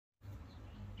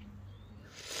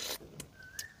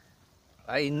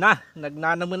Ay na,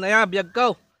 nagnanamon na ya, biyag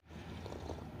ko.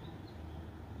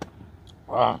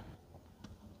 Ah.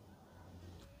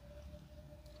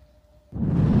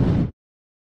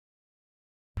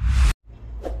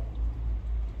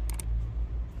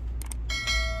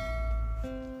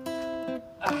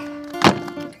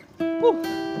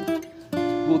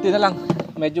 Buti na lang,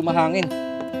 medyo mahangin.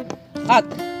 At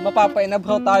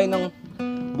mapapainabraw tayo ng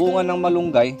bunga ng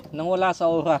malunggay nang wala sa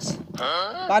oras.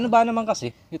 Paano ba naman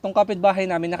kasi, itong kapitbahay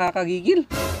namin nakakagigil.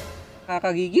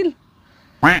 Nakakagigil.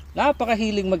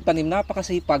 Napakahiling magtanim,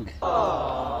 napakasipag.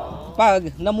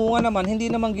 Pag namunga naman, hindi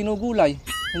naman ginugulay,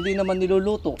 hindi naman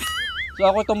niluluto. So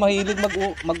ako itong mahilig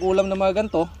mag-ulam ng mga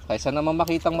ganito, kaysa naman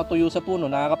makitang matuyo sa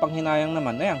puno, nakakapanghinayang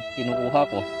naman. Ayan, kinukuha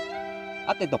ko.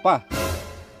 At ito pa,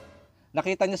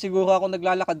 nakita niya siguro ako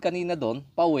naglalakad kanina doon,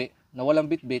 pauwi, na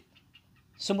walang bitbit.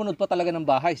 Sumunod pa talaga ng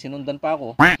bahay, sinundan pa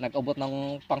ako, nag-abot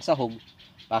ng pangsahog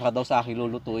para daw sa akin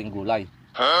lulutuing gulay.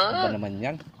 Ano ba naman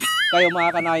yan? Kayo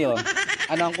mga kanayon,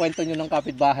 ano ang kwento nyo ng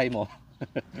kapitbahay mo?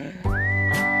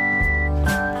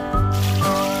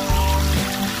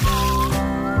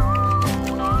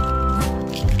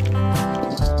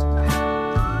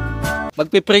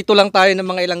 Magpiprito lang tayo ng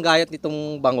mga ilang gayat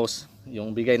nitong bangos,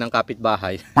 yung bigay ng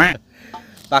kapitbahay.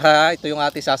 Para ito yung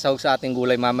ating sasahog sa ating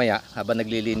gulay mamaya habang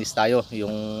naglilinis tayo,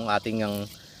 yung ating yung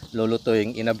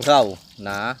lulutuing inabraw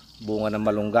na bunga ng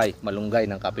malunggay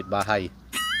ng kapitbahay.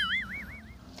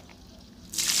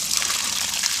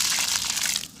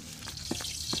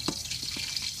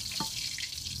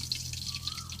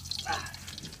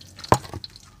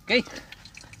 Okay,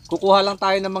 kukuha lang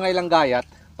tayo ng mga ilang gayat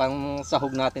pang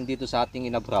sahog natin dito sa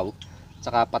ating inabraw,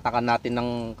 saka patakan natin ng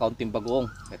kaunting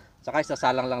bagoong, saka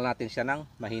isasalang lang natin siya ng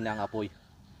mahinang apoy.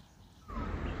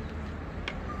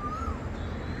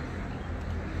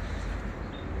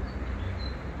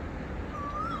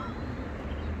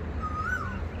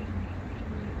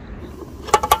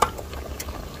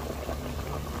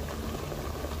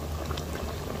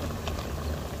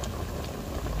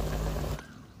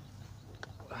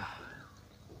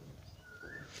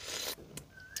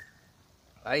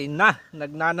 Ay na,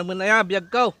 nagnanamon na ya, biyag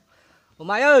ko.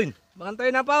 Umayon,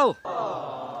 mangantay na po.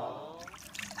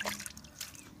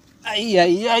 Ay.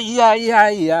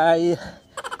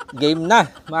 Game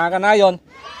na, mga kanayon.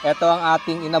 Ito ang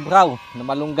ating inabraw na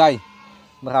malunggay.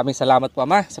 Maraming salamat po,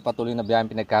 Ama, sa patuloy na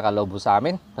biyayang pinagkakalobo sa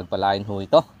amin. Pagpalain ho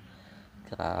ito.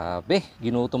 Grabe,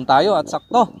 ginutom tayo at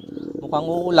sakto. Mukhang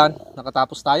uulan,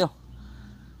 nakatapos tayo.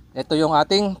 Ito yung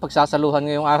ating pagsasaluhan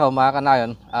ngayong araw, mga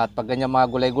kanayon. At pag ganyan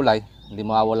mga gulay-gulay, hindi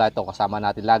mawawala ito, kasama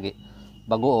natin lagi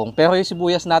bagoong. Pero yung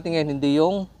sibuyas natin ngayon, hindi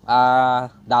yung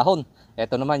dahon.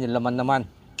 Ito naman, yung laman naman,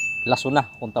 laso na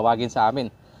kung tawagin sa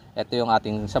amin. Ito yung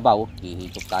ating sabaw.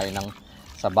 Hihigop tayo ng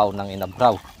sabaw ng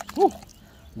inabraw.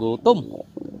 Gutom,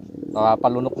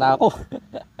 palunok na ako.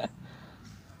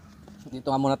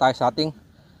 Dito nga muna tayo sa ating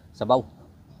sabaw.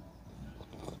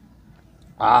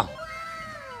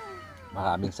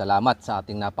 Maraming salamat sa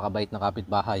ating napakabait na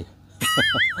kapitbahay.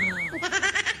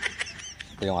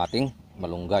 Ito yung ating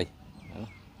malunggay.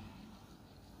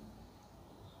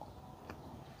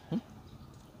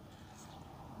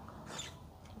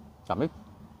 Samip.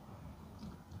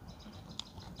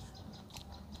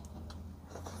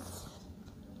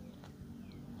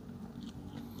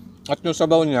 At yung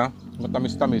sabaw niya,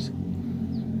 matamis-tamis.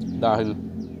 Dahil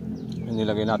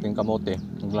nilagay natin kamote,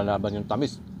 naglalaban yung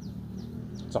tamis.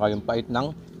 Saka yung pait ng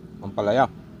ampalaya.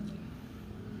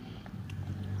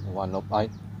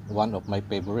 One of my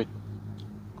favorite.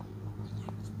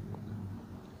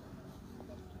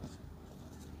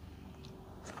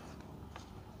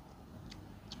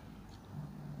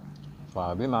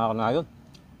 Sabi mga kanayon.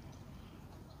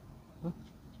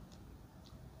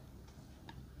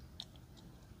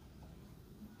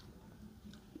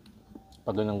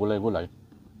 Pag ganang gulay-gulay,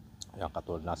 ayan,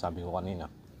 katulad na sabi ko kanina,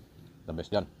 the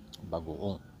best yan,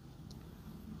 bagoong.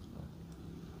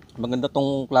 Maganda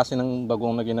tong klase ng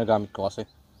bagoong na ginagamit ko kasi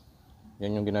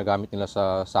yan yung ginagamit nila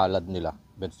sa salad nila,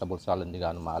 vegetable salad, hindi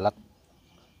gaano maalat.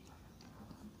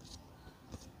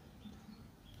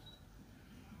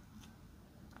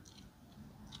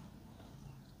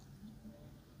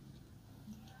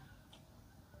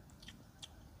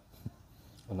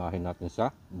 Unahin natin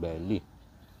sa belly.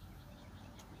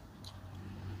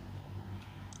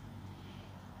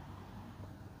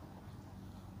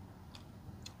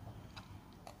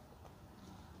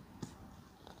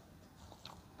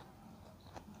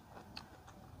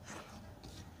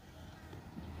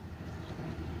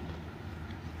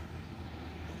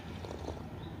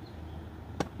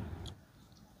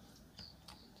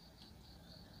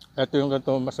 Ito yung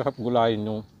ganito, masarap gulayin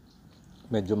yung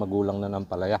medyo magulang na ng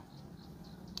palaya.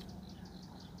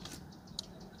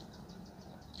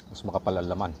 mas makapal ang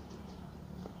laman.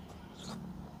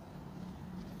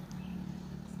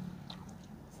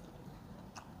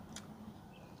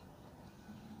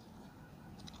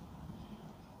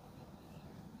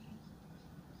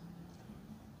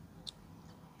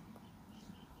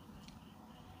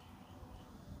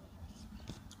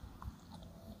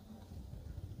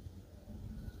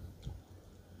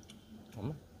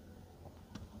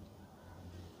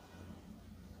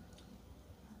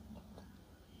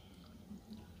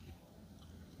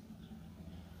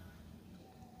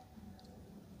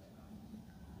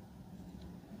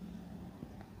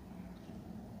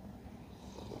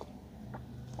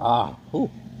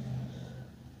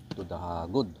 Ito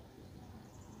dahagod.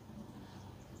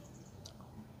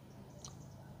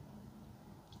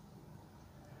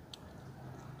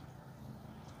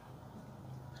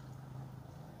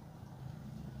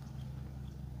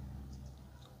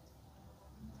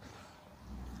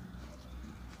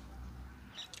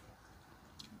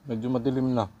 Medyo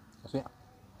madilim na kasi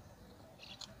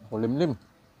kulimlim.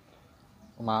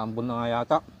 Umaambon na nga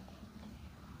yata.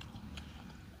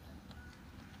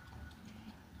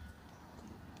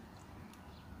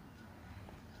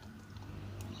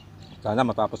 Sana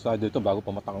matapos tayo dito bago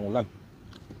pumatak ang ulan.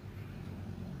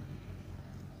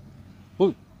 Uy!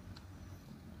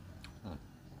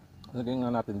 Lagyan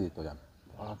nga natin dito yan.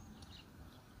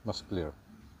 Mas clear.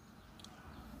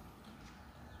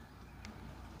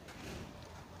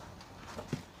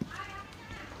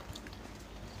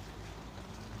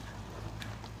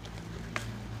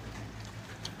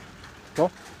 Ito.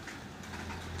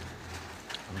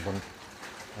 Ambon.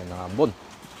 Ay nangambon.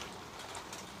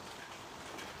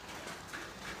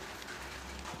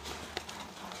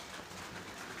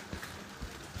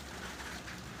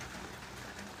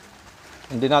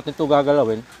 Hindi natin ito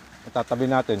gagalawin. Itatabi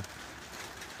natin.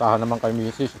 Tahan naman kay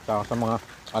misis at sa mga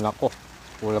anak ko.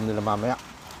 Ulam nila mamaya.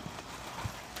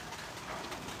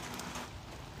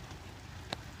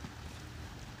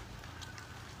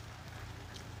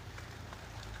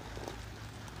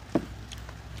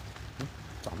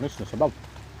 Tamis na sabaw.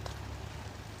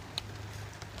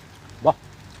 Bah,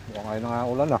 mukhang ngayon na nga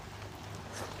ulan na.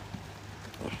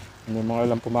 May mga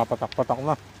ilang pumapatak-patak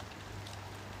na.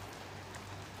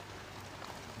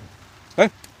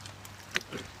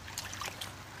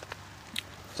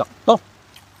 Sakto.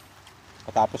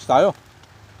 Katapos tayo.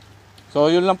 So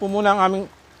yun lang po muna ang aming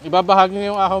ibabahagi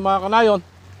ngayong araw mga kanayon.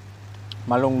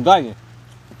 Malunggay.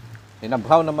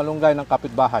 Inabraw na malunggay ng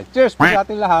kapitbahay. Cheers po sa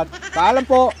ating lahat. Paalam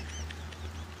po.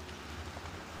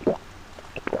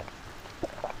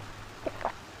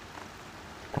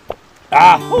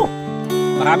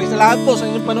 Maraming salamat po sa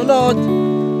inyong panonood.